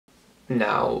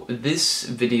Now, this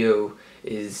video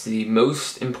is the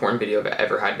most important video I've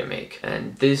ever had to make,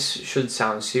 and this should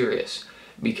sound serious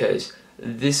because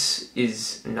this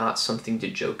is not something to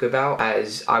joke about,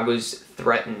 as I was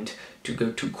threatened to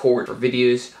go to court for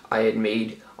videos I had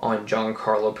made on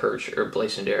Giancarlo or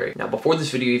Blazendary. Now, before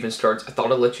this video even starts, I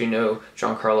thought I'd let you know,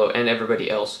 Giancarlo and everybody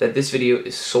else, that this video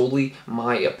is solely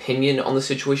my opinion on the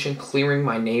situation, clearing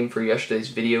my name for yesterday's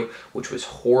video, which was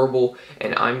horrible,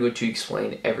 and I'm going to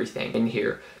explain everything in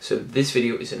here. So this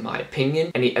video is in my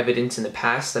opinion. Any evidence in the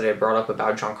past that I brought up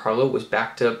about Giancarlo was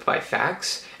backed up by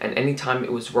facts, and anytime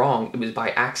it was wrong, it was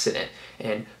by accident.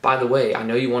 And by the way, I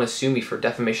know you want to sue me for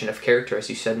defamation of character, as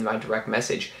you said in my direct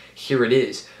message. Here it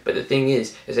is. But the thing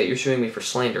is that you're suing me for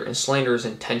slander, and slander is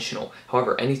intentional.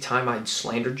 However, anytime I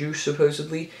slandered you,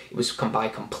 supposedly, it was by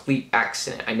complete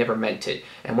accident. I never meant it.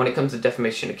 And when it comes to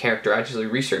defamation of character, I actually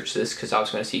researched this because I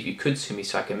was going to see if you could sue me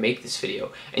so I can make this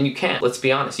video. And you can't. Let's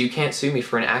be honest. You can't sue me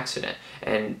for an accident.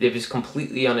 And it was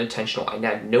completely unintentional. I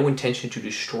had no intention to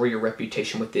destroy your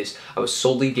reputation with this. I was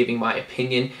solely giving my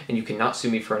opinion, and you cannot sue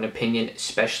me for an opinion,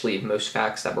 especially if most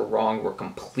facts that were wrong were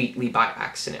completely by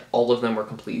accident. All of them were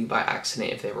completely by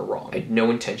accident if they were wrong. I had no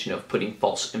intention of putting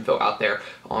false info out there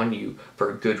on you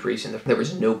for a good reason. There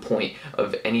was no point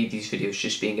of any of these videos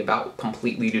just being about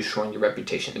completely destroying your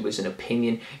reputation. It was an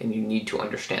opinion, and you need to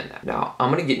understand that. Now,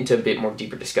 I'm going to get into a bit more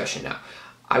deeper discussion now.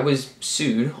 I was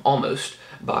sued, almost,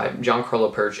 by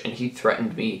Giancarlo, and he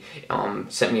threatened me,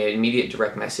 sent me an immediate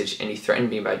direct message, and he threatened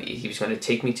me he was going to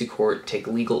take me to court, take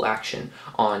legal action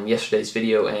on yesterday's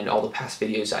video and all the past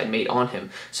videos I'd made on him,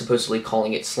 supposedly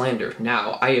calling it slander.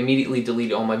 Now, I immediately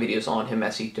deleted all my videos on him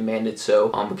as he demanded so,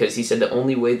 because he said the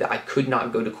only way that I could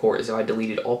not go to court is if I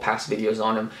deleted all past videos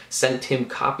on him, sent him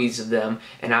copies of them,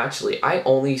 and actually, I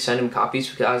only sent him copies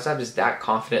because I was that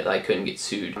confident that I couldn't get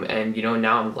sued. And, you know,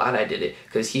 now I'm glad I did it,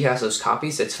 because he has those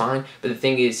copies, that's fine, but the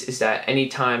thing is that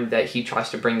anytime that he tries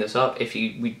to bring this up, if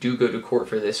we do go to court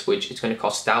for this, which it's going to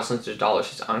cost thousands of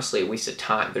dollars, it's honestly a waste of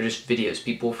time. They're just videos.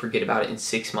 People forget about it in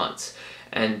 6 months.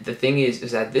 And the thing is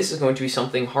that this is going to be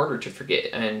something harder to forget.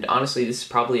 And honestly, this is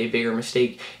probably a bigger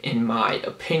mistake in my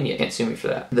opinion. Can't sue me for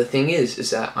that. The thing is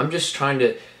that I'm just trying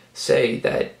to say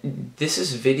that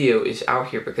this video is out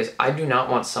here because I do not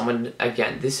want someone,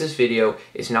 again, this video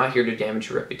is not here to damage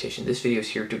your reputation. This video is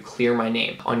here to clear my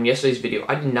name. On yesterday's video,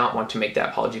 I did not want to make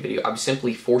that apology video. I was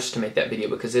simply forced to make that video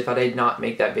because if I did not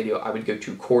make that video, I would go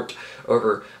to court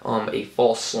over a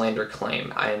false slander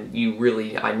claim. And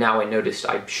now I noticed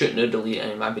I shouldn't have deleted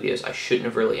any of my videos. I shouldn't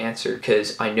have really answered,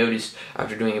 because I noticed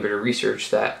after doing a bit of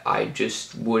research that I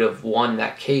just would have won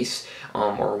that case,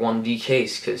 or won the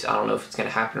case, because I don't know if it's going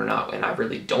to happen or not, and I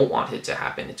really don't want it to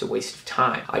happen. It's a waste of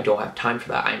time. I don't have time for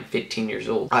that. I'm 15 years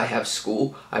old. I have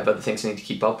school. I have other things I need to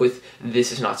keep up with.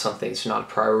 This is not something, it's not a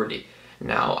priority.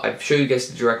 Now, I've showed you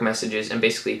guys the direct messages, and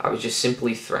basically I was just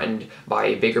simply threatened by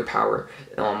a bigger power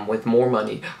with more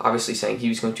money, obviously saying he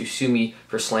was going to sue me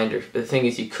for slander. But the thing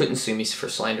is, he couldn't sue me for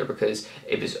slander because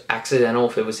it was accidental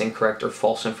if it was incorrect or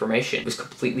false information. It was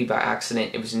completely by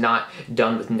accident. It was not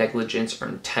done with negligence or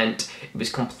intent. It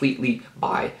was completely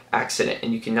by accident,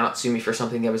 and you cannot sue me for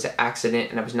something that was an accident,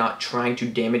 and I was not trying to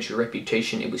damage your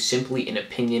reputation. It was simply an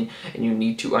opinion, and you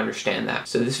need to understand that.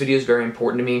 So this video is very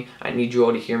important to me. I need you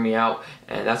all to hear me out.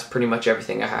 And that's pretty much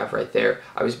everything I have right there.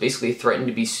 I was basically threatened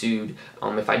to be sued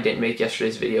if I didn't make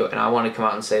yesterday's video, and I want to come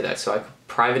out and say that. So I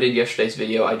privated yesterday's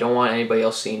video. I don't want anybody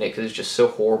else seeing it because it's just so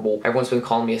horrible. Everyone's been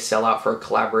calling me a sellout for a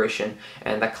collaboration,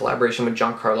 and that collaboration with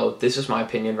Giancarlo, this is my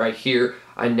opinion right here.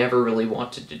 I never really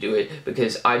wanted to do it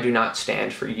because I do not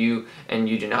stand for you, and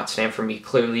you do not stand for me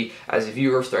clearly. As if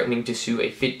you are threatening to sue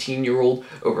a 15-year-old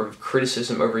over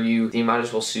criticism over you, then you might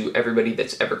as well sue everybody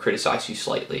that's ever criticized you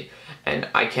slightly. And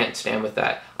I can't stand with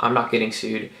that. I'm not getting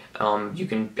sued. You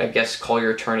can, I guess, call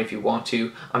your attorney if you want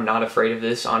to. I'm not afraid of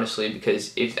this, honestly,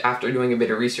 because if after doing a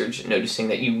bit of research, noticing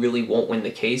that you really won't win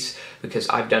the case, because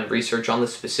I've done research on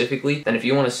this specifically, then if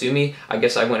you want to sue me, I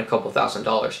guess I win a couple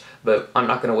 $1,000s. But I'm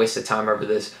not going to waste the time over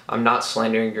this. I'm not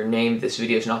slandering your name. This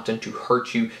video is not done to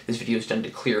hurt you. This video is done to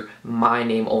clear my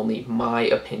name only, my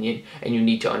opinion, and you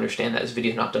need to understand that this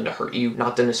video is not done to hurt you,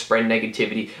 not done to spread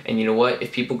negativity. And you know what?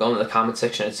 If people go in the comment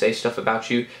section and say stuff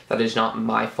about you, that is not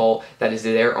my fault. That is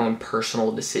their own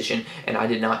personal decision, and I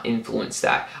did not influence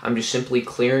that. I'm just simply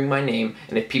clearing my name,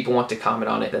 and if people want to comment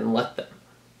on it, then let them.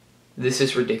 This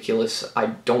is ridiculous. I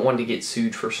don't want to get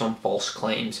sued for some false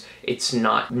claims. It's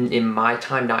not in my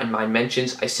time, not in my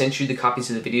mentions. I sent you the copies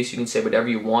of the video so you can say whatever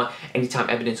you want. Anytime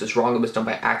evidence was wrong, it was done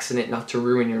by accident, not to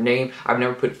ruin your name. I've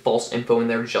never put false info in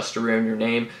there just to ruin your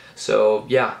name. So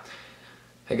yeah,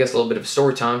 I guess a little bit of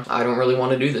story time. I don't really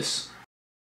want to do this.